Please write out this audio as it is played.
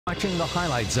Watching the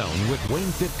Highlight Zone with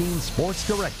Wayne 15 Sports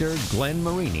Director Glenn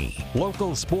Marini.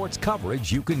 Local sports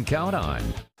coverage you can count on.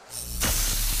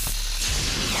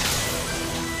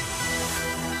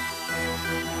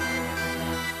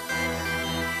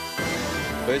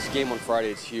 This game on Friday,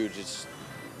 it's huge. It's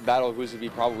battle of who's going to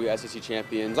be probably SEC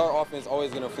champions. Our offense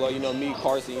always going to flow. You know, me,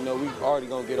 Carson, you know, we already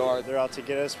going to get ours. They're out to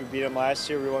get us. We beat them last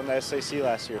year. We won the SAC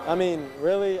last year. I mean,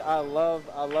 really, I love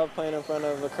playing in front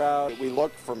of the crowd. We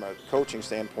look from a coaching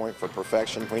standpoint for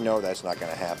perfection. We know that's not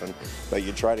going to happen, but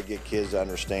you try to get kids to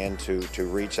understand to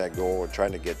reach that goal and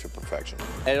trying to get to perfection.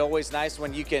 And it's always nice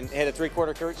when you can hit a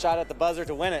three-quarter shot at the buzzer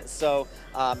to win it. So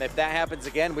if that happens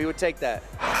again, we would take that.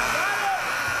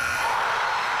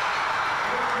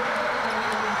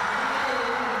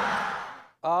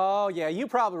 Oh, yeah, you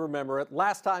probably remember it.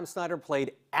 Last time Snider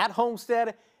played at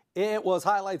Homestead, it was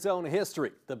Highlight Zone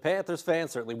history. The Panthers fans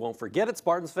certainly won't forget it.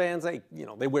 Spartans fans,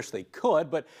 they wish they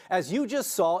could. But as you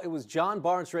just saw, it was John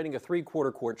Barnes trading a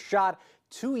three-quarter court shot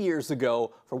 2 years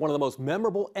ago for one of the most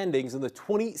memorable endings in the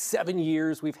 27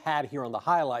 years we've had here on the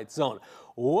Highlight Zone.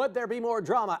 Would there be more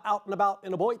drama out and about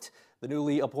in Aboit? The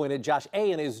newly appointed Josh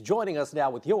Ayen is joining us now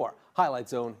with your Highlight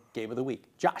Zone Game of the Week.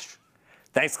 Josh.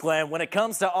 Thanks, Glenn. When it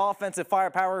comes to offensive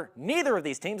firepower, neither of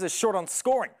these teams is short on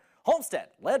scoring. Homestead,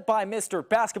 led by Mr.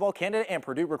 Basketball candidate and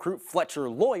Purdue recruit Fletcher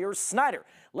Loyer. Snider,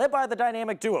 led by the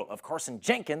dynamic duo of Carson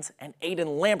Jenkins and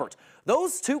Aiden Lambert.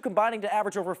 Those two combining to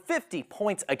average over 50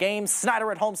 points a game.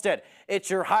 Snider at Homestead. It's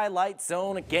your Highlight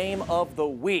Zone Game of the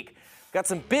Week. Got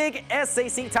some big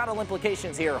SAC title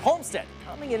implications here. Homestead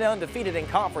coming in undefeated in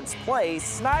conference play.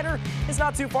 Snider is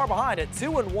not too far behind at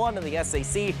 2-1 in the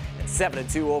SAC and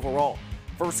 7-2 overall.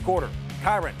 First quarter,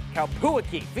 Kyron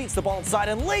Kaupuaki feeds the ball inside,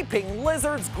 and Leaping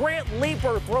Lizards, Grant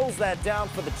Leaper throws that down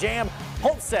for the jam.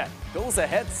 Homestead goes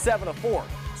ahead 7-4.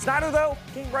 Snider, though,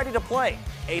 getting ready to play.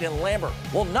 Aiden Lambert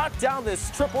will knock down this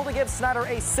triple to give Snider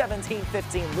a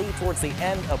 17-15 lead towards the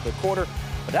end of the quarter.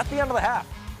 But at the end of the half,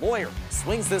 Loyer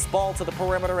swings this ball to the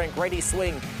perimeter, and Grady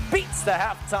Swing beats the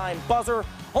halftime buzzer.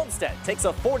 Homestead takes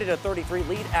a 40-33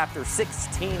 lead after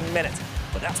 16 minutes.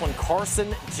 But that's when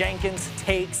Carson Jenkins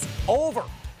takes over.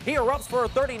 He erupts for a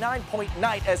 39-point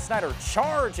night as Snider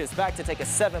charges back to take a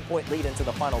 7-point lead into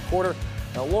the final quarter.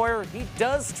 Now, Loyer, he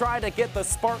does try to get the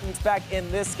Spartans back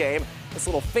in this game. This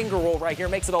little finger roll right here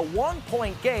makes it a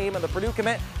 1-point game, and the Purdue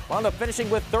commit wound up finishing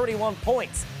with 31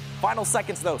 points. Final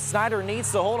seconds, though, Snider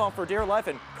needs to hold on for dear life,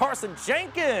 and Carson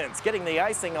Jenkins getting the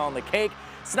icing on the cake.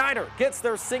 Snider gets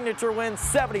their signature win,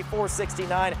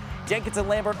 74-69. Jenkins and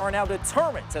Lambert are now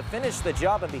determined to finish the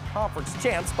job and be conference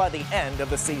champs by the end of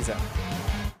the season.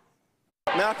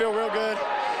 Man, I feel real good.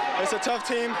 It's a tough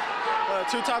team,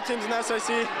 two top teams in the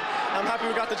SAC. I'm happy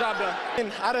we got the job done.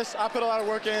 And I put a lot of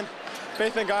work in,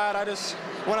 faith in God. I just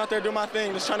went out there, do my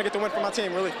thing, just trying to get the win for my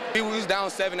team, really. We was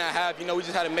down 7 at half. You know, we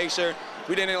just had to make sure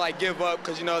we didn't give up,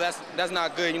 because that's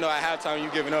not good. You know, at halftime you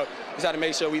giving up. We just had to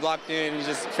make sure we locked in and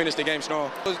just finished the game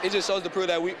strong. It just shows to prove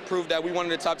that we one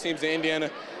of the top teams in Indiana,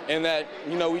 and that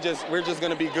we're just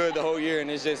going to be good the whole year,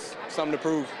 and it's just something to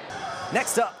prove.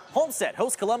 Next up, Homestead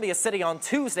hosts Columbia City on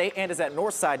Tuesday and is at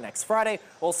Northside next Friday,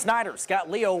 while Snider's got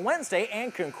Leo Wednesday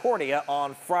and Concordia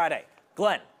on Friday.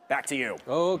 Glenn, back to you.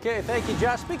 Okay, thank you,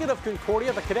 Josh. Speaking of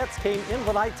Concordia, the Cadets came in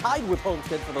the night tied with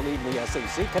Homestead for the lead in the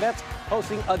SAC. Cadets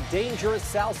hosting a dangerous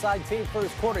Southside team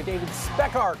first quarter. David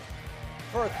Speckart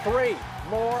for 3.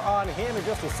 More on him in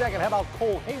just a second. How about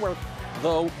Cole Hayworth,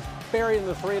 though, burying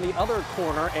the 3 in the other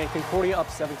corner, and Concordia up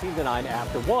 17-9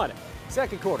 after 1.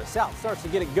 Second quarter, South starts to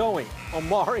get it going.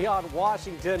 Omarion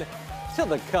Washington to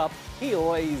the cup. He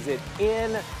lays it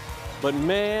in. But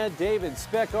man, David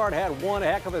Speckart had one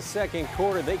heck of a second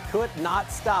quarter. They could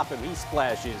not stop him. He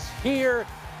splashes here.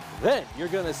 Then you're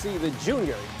going to see the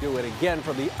junior do it again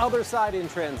from the other side in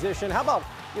transition. How about,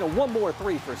 one more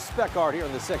 3 for Speckart here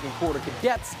in the second quarter.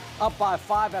 Cadets up by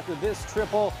 5 after this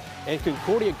triple. And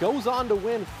Concordia goes on to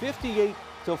win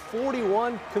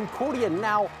 58-41. Concordia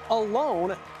now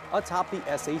alone atop the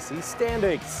SAC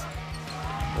standings.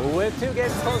 With 2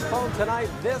 games postponed tonight,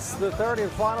 this, the third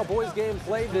and final boys game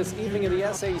played this evening in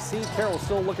the SAC. Carroll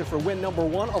still looking for win number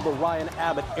 1 of the Ryan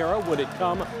Abbott era. Would it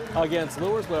come against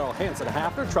Lures? Well, Hanson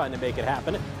Hafner trying to make it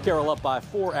happen. Carroll up by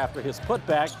 4 after his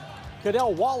putback.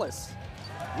 Cadell Wallace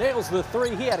nails the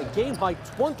 3. He had a game-high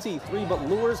 23, but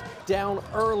Lures down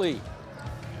early.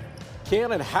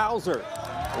 Cannon Hauser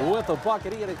with a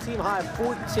bucket. He had a team-high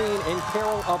 14, and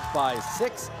Carroll up by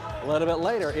 6. A little bit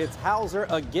later, it's Hauser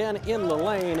again in the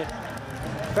lane.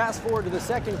 Fast forward to the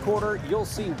second quarter, you'll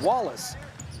see Wallace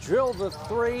drill the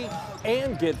 3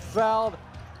 and get fouled.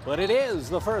 But it is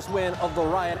the first win of the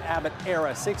Ryan Abbott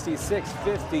era,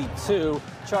 66-52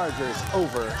 Chargers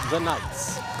over the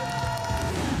Knights.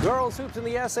 Girls hoops in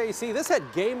the SAC. This had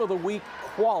game of the week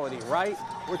quality, right?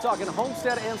 We're talking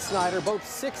Homestead and Snyder, both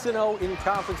 6-0 in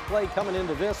conference play coming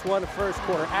into this one. First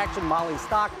quarter action, Molly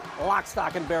Stock, lock,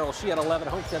 stock, and barrel. She had 11,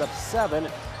 Homestead up 7,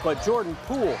 but Jordan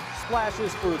Poole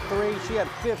splashes for 3. She had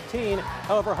 15.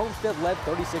 However, Homestead led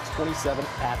 36-27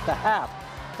 at the half.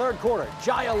 Third quarter,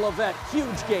 Jaya Levette,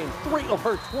 huge game, 3 of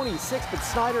her 26, but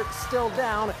Snyder still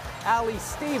down. Allie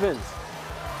Stevens,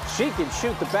 she can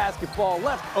shoot the basketball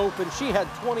left open. She had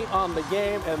 20 on the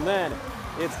game, and then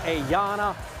it's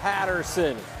Ayana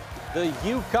Patterson, the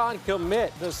UConn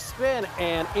commit, the spin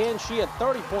and in. She had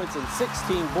 30 points and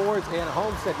 16 boards, and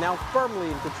Homestead now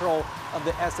firmly in control of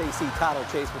the SAC title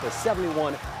chase with a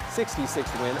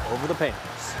 71-66 win over the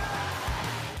Panthers.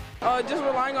 Just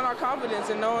relying on our confidence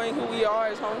and knowing who we are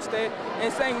as Homestead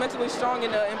and staying mentally strong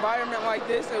in an environment like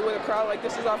this and with a crowd like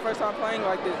this. Is our first time playing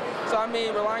like this. So, I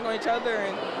mean, relying on each other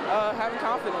and having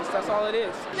confidence, that's all it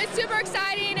is. It's super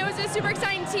exciting. It was a super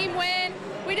exciting team win.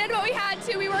 We did what we had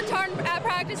to. We worked hard at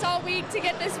practice all week to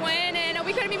get this win, and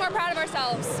we couldn't be more proud of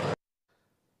ourselves.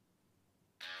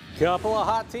 Couple of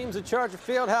hot teams at Charger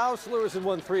Fieldhouse. Lewis had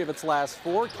won 3 of its last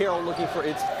 4. Carroll looking for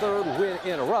its 3rd win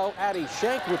in a row. Addie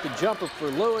Shank with the jumper for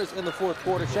Lewis in the 4th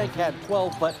quarter. Shank had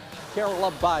 12, but Carroll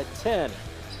up by 10.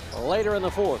 Later in the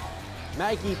 4th,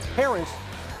 Maggie Parent's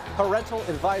parental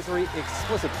advisory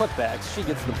explicit putbacks. She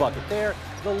gets the bucket there.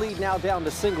 The lead now down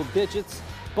to single digits,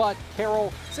 but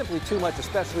Carroll simply too much,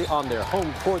 especially on their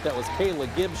home court. That was Kayla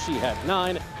Gibbs. She had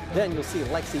 9. Then you'll see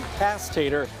Lexi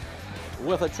Castater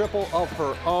with a triple of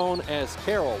her own as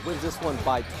Carroll wins this one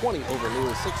by 20 over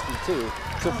Lewis,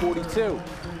 62-42.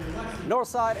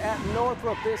 Northside at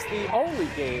Northrop. This the only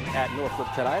game at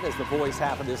Northrop tonight as the boys'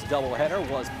 half of this doubleheader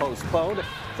was postponed.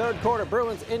 Third quarter,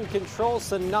 Bruins in control.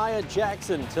 Sanaya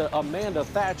Jackson to Amanda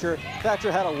Thatcher.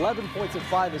 Thatcher had 11 points and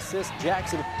 5 assists.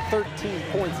 Jackson 13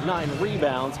 points, 9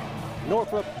 rebounds.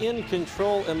 Northrop in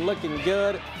control and looking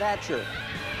good. Thatcher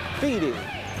feeding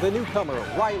the newcomer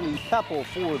Riley Pepple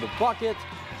for the bucket.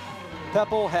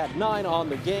 Pepple had 9 on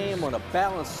the game on a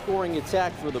balanced scoring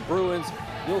attack for the Bruins.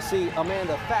 You'll see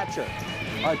Amanda Thatcher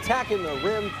attacking the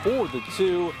rim for the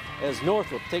 2 as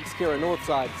Northrop takes care of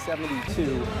Northside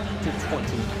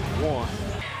 72-21.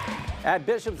 At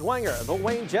Bishop Dwenger, the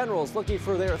Wayne Generals looking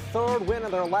for their 3rd win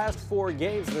in their last 4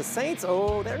 games. The Saints,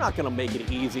 oh, they're not going to make it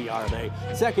easy, are they?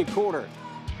 Second quarter,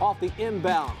 off the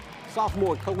inbound,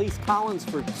 sophomore Khalees Collins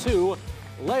for 2.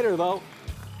 Later, though,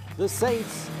 the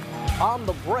Saints on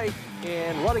the break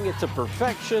and running it to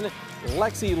perfection.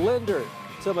 Lexi Linder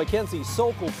to Mackenzie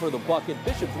Sokol for the bucket.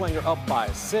 Bishop Dwenger up by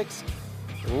 6.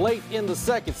 Late in the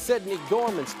second, Sydney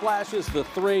Gorman splashes the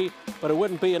 3, but it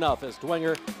wouldn't be enough as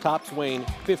Dwenger tops Wayne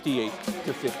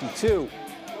 58-52.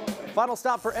 Final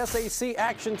stop for SAC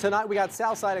action tonight. We got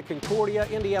Southside at Concordia,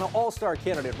 Indiana All-Star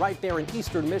candidate right there in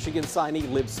Eastern Michigan signee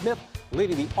Liv Smith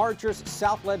leading the Archers.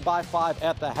 South led by 5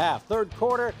 at the half. Third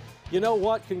quarter, you know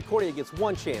what? Concordia gets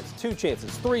 1 chance, 2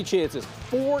 chances, 3 chances,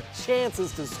 4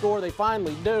 chances to score. They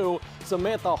finally do.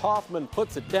 Samantha Hoffman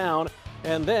puts it down.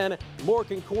 And then more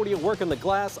Concordia working the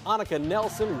glass. Annika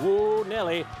Nelson, whoa,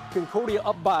 Nelly. Concordia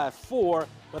up by 4.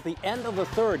 But at the end of the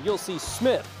third, you'll see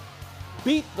Smith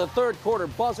beat the third quarter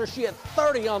buzzer. She had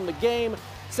 30 on the game.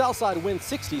 Southside wins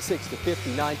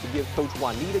 66-59 to give Coach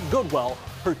Juanita Goodwell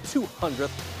her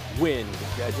 200th win.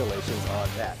 Congratulations on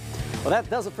that. Well, that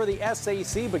does it for the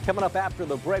SAC, but coming up after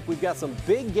the break, we've got some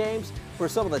big games for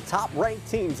some of the top-ranked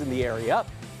teams in the area.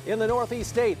 In the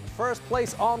Northeast State, first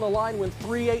place on the line when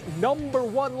 3-8 number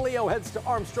 1 Leo heads to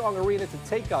Armstrong Arena to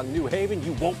take on New Haven.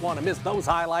 You won't want to miss those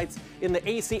highlights in the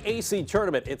ACAC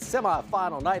tournament. It's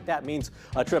semifinal night. That means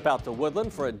a trip out to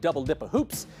Woodland for a double dip of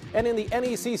hoops. And in the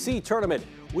NECC tournament,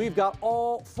 we've got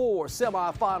all 4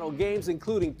 semifinal games,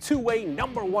 including 2A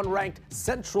number 1 ranked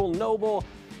Central Noble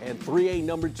and 3A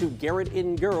number 2 Garrett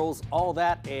in girls. All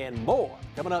that and more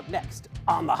coming up next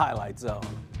on the Highlight Zone.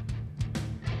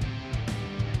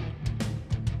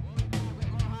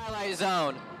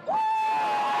 Zone.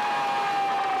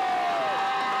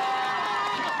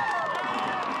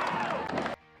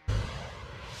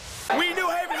 We New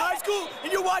Haven High School,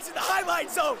 and you're watching the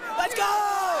Highlight Zone. Let's go!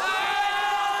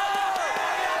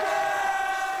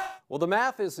 Well, the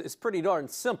math is pretty darn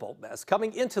simple. As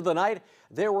coming into the night,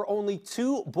 there were only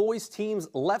 2 boys teams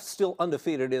left still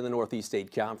undefeated in the Northeast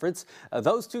State Conference.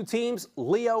 Those 2 teams,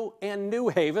 Leo and New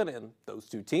Haven, and those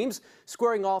 2 teams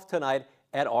squaring off tonight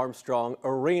at Armstrong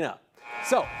Arena.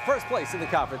 So, first place in the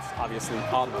conference, obviously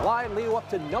on the line. Leo up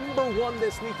to number 1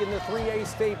 this week in the 3A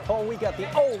state poll. We got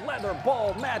the Old Leather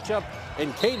Ball matchup,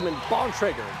 and Cademan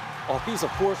Bontrager. Oh, he's a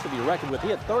force to be reckoned with. He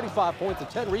had 35 points and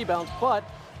 10 rebounds, but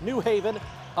New Haven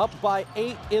up by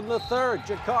 8 in the third.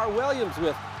 Jakar Williams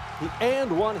with the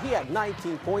and one. He had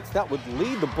 19 points. That would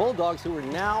lead the Bulldogs, who are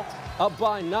now up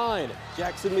by 9.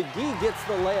 Jackson McGee gets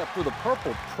the layup for the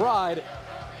Purple Pride.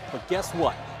 But guess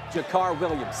what? Jakar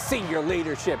Williams, senior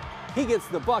leadership. He gets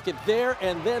the bucket there,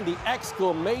 and then the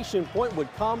exclamation point would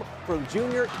come from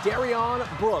junior Darion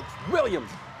Brooks.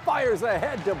 Williams fires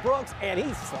ahead to Brooks, and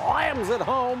he slams it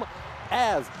home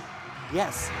as,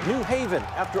 yes, New Haven,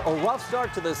 after a rough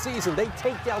start to the season, they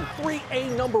take down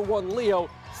 3A number 1 Leo,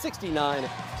 69-63.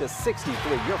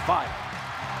 You're fine.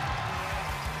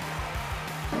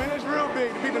 I mean, it's real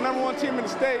big to be the number 1 team in the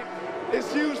state.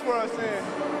 It's huge for us,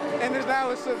 and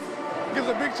gives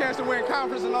a big chance to win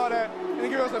conference and all that, and it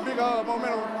gives us a big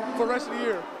momentum for the rest of the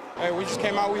year. Hey, we just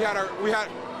came out. We had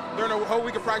during the whole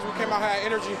week of practice, we came out, had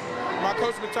energy. My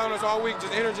coach was telling us all week,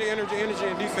 just energy,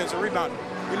 and defense and rebounding.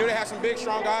 We knew they had some big,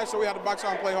 strong guys, so we had to box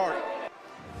out and play hard.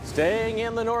 Staying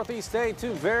in the Northeast state,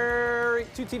 two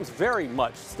teams very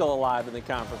much still alive in the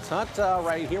conference hunt.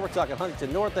 Right here, we're talking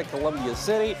Huntington North at Columbia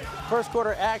City. First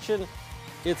quarter action,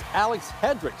 it's Alex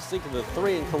Hedrick sinking the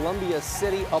 3 in Columbia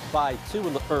City, up by 2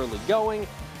 in the early going.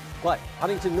 But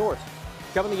Huntington North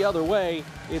coming the other way,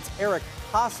 it's Eric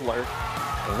Hostler.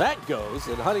 That goes,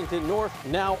 and Huntington North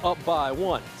now up by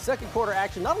 1. Second quarter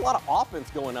action, not a lot of offense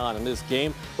going on in this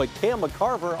game, but Cam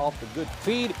McCarver off the good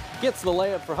feed gets the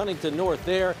layup for Huntington North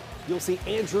there. You'll see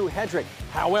Andrew Hedrick,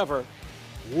 however,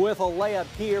 with a layup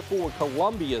here for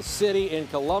Columbia City, and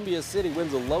Columbia City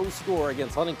wins a low score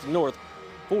against Huntington North,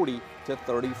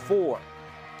 40-34.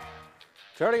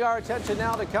 Turning our attention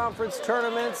now to conference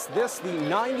tournaments. This the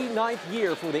 99th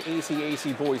year for the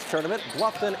ACAC Boys Tournament.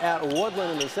 Bluffton at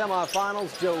Woodland in the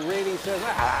semifinals. Joe Reedy says,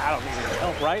 I don't need any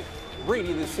help, right?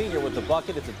 Reedy, the senior, with the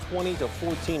bucket. It's a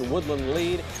 20-14 Woodland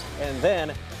lead. And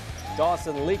then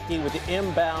Dawson Leakey with the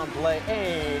inbound play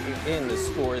in the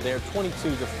score there.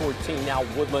 22-14, now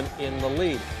Woodland in the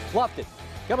lead. Bluffton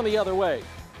coming the other way.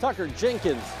 Tucker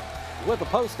Jenkins with the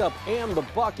post-up and the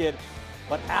bucket.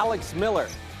 But Alex Miller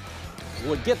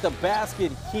would get the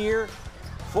basket here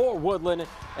for Woodland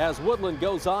as Woodland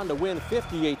goes on to win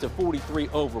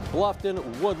 58-43 over Bluffton.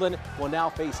 Woodland will now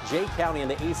face Jay County in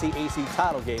the ACAC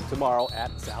title game tomorrow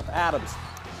at South Adams.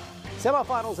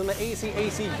 Semifinals in the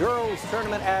ACAC Girls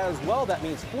Tournament as well. That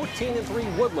means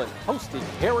 14-3 Woodland hosting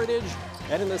Heritage.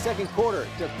 And in the second quarter,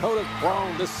 Dakota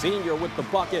Crone, the senior, with the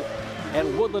bucket.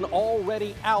 And Woodland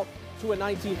already out to a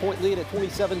 19-point lead at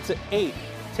 27-8.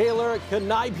 Taylor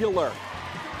Knibular,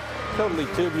 totally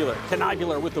tubular.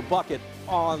 Knibular with the bucket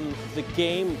on the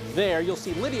game there. You'll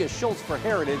see Lydia Schultz for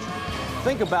Heritage.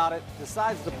 Think about it,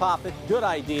 decides to pop it. Good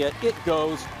idea, it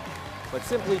goes. But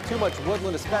simply too much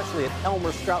Woodland, especially at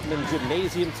Elmer Stroutman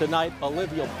Gymnasium tonight.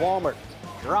 Olivia Balmer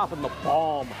dropping the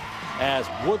bomb as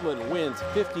Woodland wins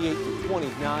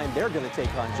 58-29. They're going to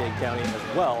take on Jay County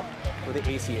as well for the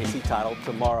ACAC title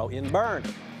tomorrow in Bern.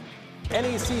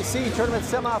 NECC tournament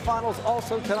semifinals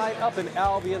also tonight up in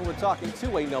Albion. We're talking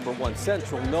 2A number 1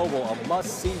 Central Noble, a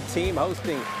must-see team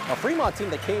hosting a Fremont team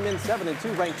that came in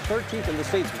 7-2, ranked 13th in the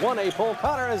state's 1A poll.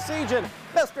 Connor Asijan,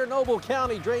 Mr. Noble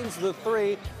County drains the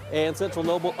 3, and Central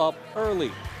Noble up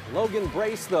early. Logan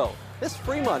Brace, though, this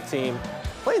Fremont team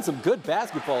playing some good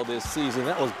basketball this season.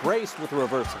 That was Brace with a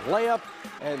reverse layup,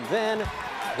 and then,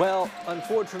 well,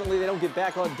 unfortunately, they don't get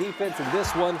back on defense in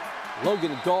this one.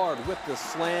 Logan Guard with the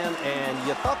slam, and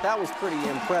you thought that was pretty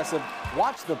impressive.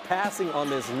 Watch the passing on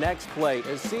this next play.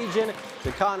 Asijan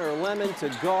to Connor Lemon to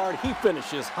Guard. He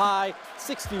finishes high,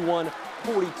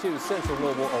 61-42. Central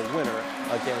Noble a winner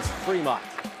against Fremont.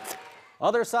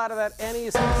 Other side of that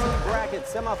NECC bracket,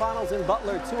 semifinals in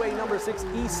Butler, 2A number 6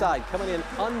 Eastside coming in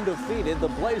undefeated. The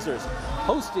Blazers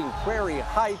hosting Prairie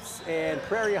Heights, and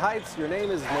Prairie Heights, your name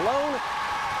is Malone.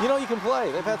 You know you can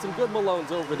play. They've had some good Malones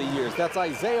over the years. That's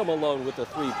Isaiah Malone with the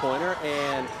three-pointer,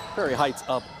 and Prairie Heights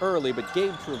up early, but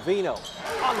Gabe Trevino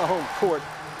on the home court.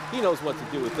 He knows what to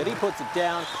do with it. He puts it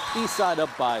down. Eastside up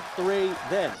by 3.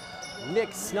 Then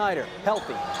Nick Snyder,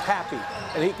 healthy, happy,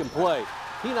 and he can play.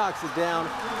 He knocks it down.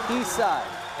 Eastside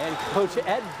and Coach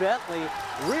Ed Bentley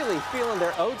really feeling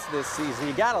their oats this season.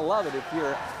 You gotta love it if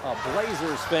you're a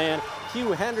Blazers fan.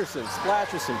 Hugh Henderson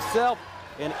splashes himself,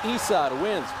 and Eastside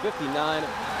wins 59-31,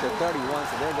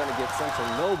 so they're going to get Central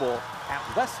Noble at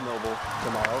West Noble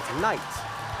tomorrow night.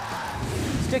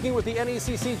 Sticking with the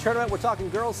NECC tournament, we're talking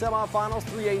girls semifinals.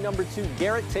 3A number 2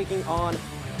 Garrett taking on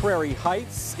Prairie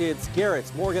Heights. It's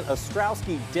Garrett's Morgan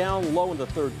Ostrowski down low in the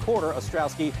third quarter.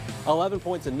 Ostrowski 11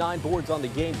 points and 9 boards on the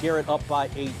game. Garrett up by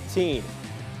 18.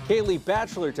 Kaylee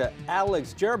Batchelor to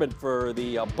Alex Jerben for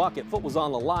the bucket. Foot was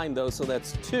on the line, though, so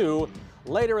that's 2.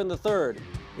 Later in the third,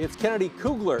 it's Kennedy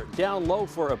Kugler down low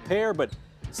for a pair, but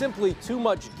simply too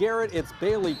much Garrett. It's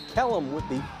Bailey Kellum with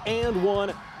the and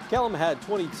one. Kellum had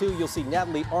 22. You'll see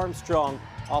Natalie Armstrong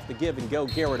off the give and go.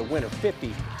 Garrett a winner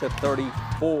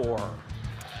 50-34.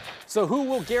 So who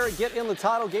will Garrett get in the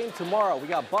title game tomorrow? We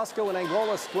got Busco and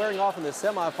Angola squaring off in the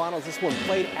semifinals. This one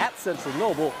played at Central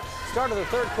Noble. Start of the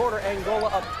third quarter, Angola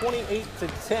up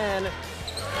 28-10.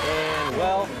 And,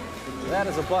 well, that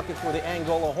is a bucket for the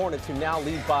Angola Hornets, who now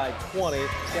lead by 20.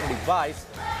 Kennedy Weiss.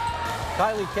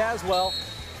 Kylie Caswell,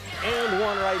 and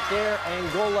one right there.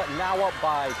 Angola now up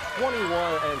by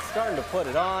 21 and starting to put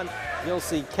it on. You'll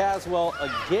see Caswell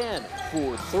again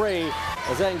for 3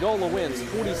 as Angola wins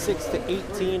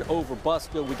 46-18 over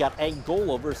Busco. We got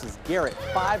Angola versus Garrett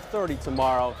 5:30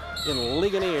 tomorrow in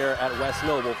Ligonier at West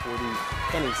Noble for the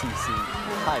NECC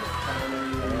title.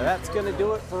 And that's going to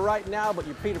do it for right now, but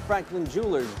your Peter Franklin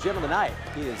Jewelers Gem of the Night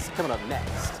is coming up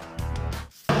next.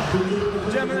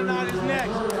 Gem of the Night is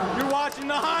next. You're watching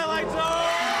the Highlight Zone.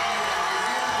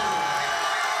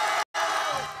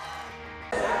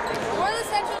 We're the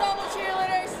Central Noble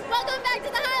cheerleaders. Welcome back to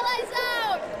the Highlight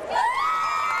Zone.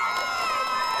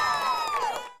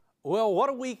 Well, what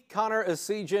a week Connor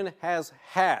Essegian has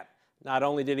had. Not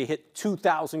only did he hit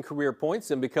 2,000 career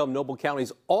points and become Noble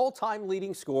County's all-time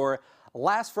leading scorer,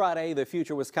 last Friday the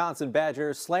future Wisconsin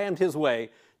Badger slammed his way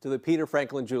to the Peter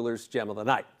Franklin Jewelers Gem of the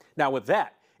Night. Now with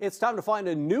that, it's time to find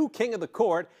a new king of the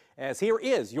court, as here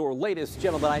is your latest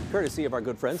Gem of the Night, courtesy of our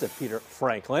good friends at Peter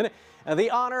Franklin. And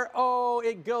the honor,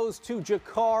 it goes to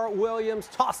Jakar Williams,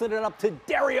 tossing it up to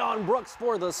Darion Brooks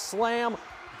for the slam.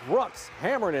 Brooks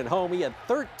hammering it home. He had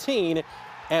 13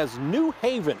 as New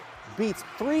Haven beats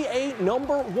 3A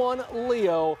number 1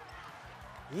 Leo.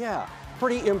 Yeah,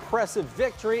 pretty impressive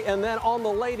victory. And then on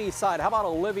the ladies' side, how about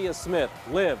Olivia Smith?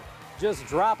 Liv just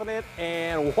dropping it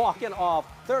and walking off.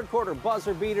 Third quarter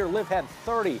buzzer beater. Liv had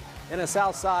 30 in a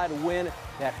Southside win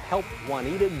that helped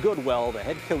Juanita Goodwell, the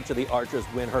head coach of the Archers,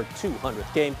 win her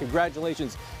 200th game.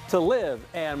 Congratulations to Liv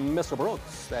and Mr.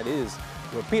 Brooks. That is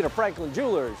your Peter Franklin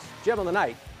Jewelers Gem of the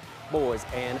Night, boys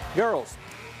and girls.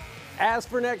 As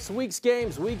for next week's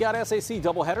games, we got SAC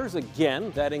doubleheaders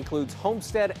again. That includes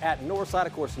Homestead at Northside.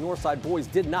 Of course, Northside boys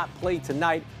did not play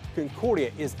tonight.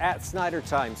 Concordia is at Snyder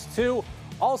 ×2.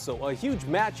 Also, a huge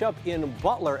matchup in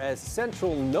Butler as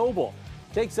Central Noble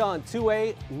takes on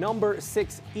 2A number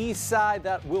 6 Eastside.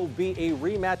 That will be a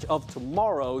rematch of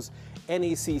tomorrow's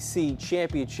NECC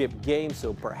championship game,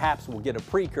 so perhaps we'll get a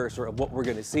precursor of what we're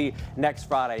going to see next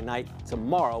Friday night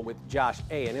tomorrow with Josh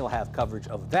A, and he'll have coverage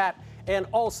of that. And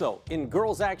also, in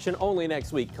girls action only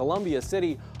next week, Columbia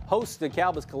City hosts the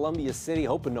Calvus. Columbia City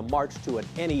hoping to march to an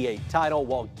NE8 title,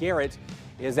 while Garrett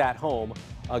is at home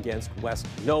against West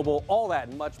Noble. All that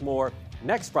and much more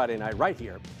next Friday night right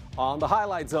here on the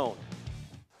Highlight Zone.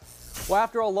 Well,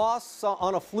 after a loss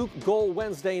on a fluke goal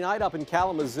Wednesday night up in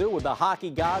Kalamazoo, with the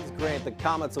hockey gods grant the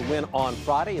Comets a win on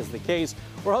Friday is the case.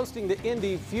 We're hosting the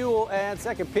Indy Fuel, and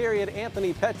second period,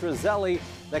 Anthony Petrozelli,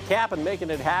 the captain, making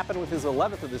it happen with his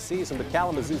 11th of the season, but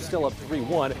Kalamazoo still up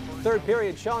 3-1. Third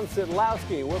period, Sean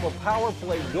Sidlowski with a power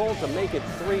play goal to make it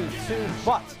 3-2,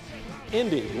 but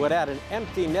Indy would add an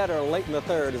empty netter late in the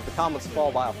third as the Comets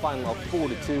fall by a final of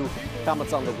 4-2.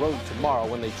 Comets on the road tomorrow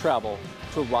when they travel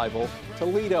to rival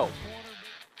Toledo.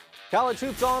 College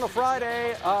hoops on a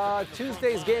Friday.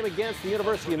 Tuesday's game against the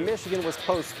University of Michigan was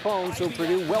postponed, so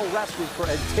Purdue well rested for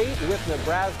a date with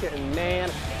Nebraska, and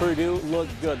man, Purdue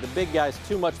looked good. The big guy's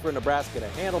too much for Nebraska to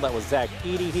handle. That was Zach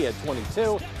Edey. He had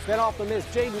 22. Then off the miss,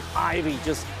 Jaden Ivey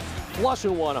just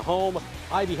flushing one home.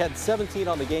 Ivey had 17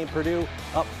 on the game. Purdue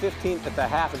up 15 at the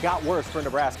half. It got worse for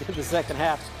Nebraska in the second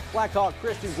half. Blackhawk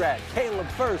Christian grad Caleb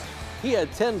First, he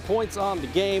had 10 points on the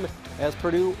game as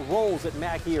Purdue rolls at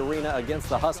Mackey Arena against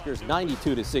the Huskers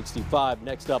 92-65.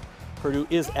 Next up, Purdue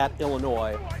is at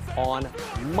Illinois on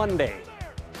Monday.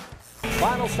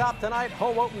 Final stop tonight,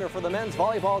 home opener for the men's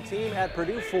volleyball team at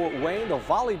Purdue-Fort Wayne. The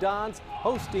Volley Dons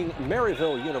hosting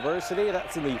Maryville University.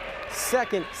 That's in the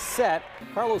second set.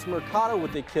 Carlos Mercado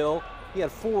with the kill. He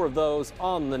had 4 of those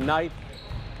on the night.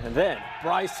 And then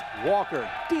Bryce Walker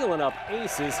dealing up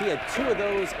aces. He had 2 of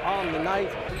those on the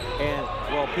night. And,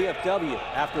 well, PFW,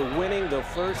 after winning the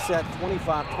first set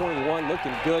 25-21,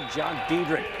 looking good. John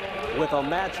Diedrich with a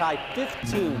match-high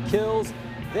 15 kills.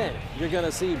 Then you're going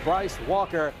to see Bryce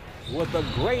Walker with a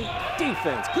great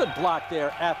defense. Good block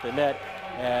there at the net.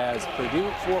 as Purdue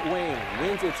Fort Wayne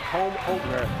wins its home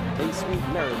opener. They sweep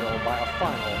Maryville by a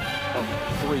final of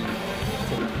 3-0.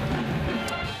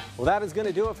 Well, that is going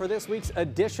to do it for this week's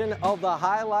edition of the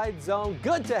Highlight Zone.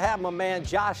 Good to have my man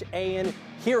Josh Ayen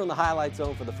here in the Highlight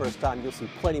Zone for the first time. You'll see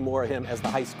plenty more of him as the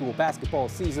high school basketball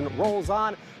season rolls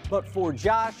on. But for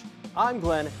Josh, I'm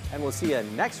Glenn, and we'll see you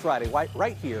next Friday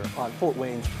right here on Fort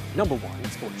Wayne's #1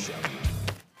 sports show.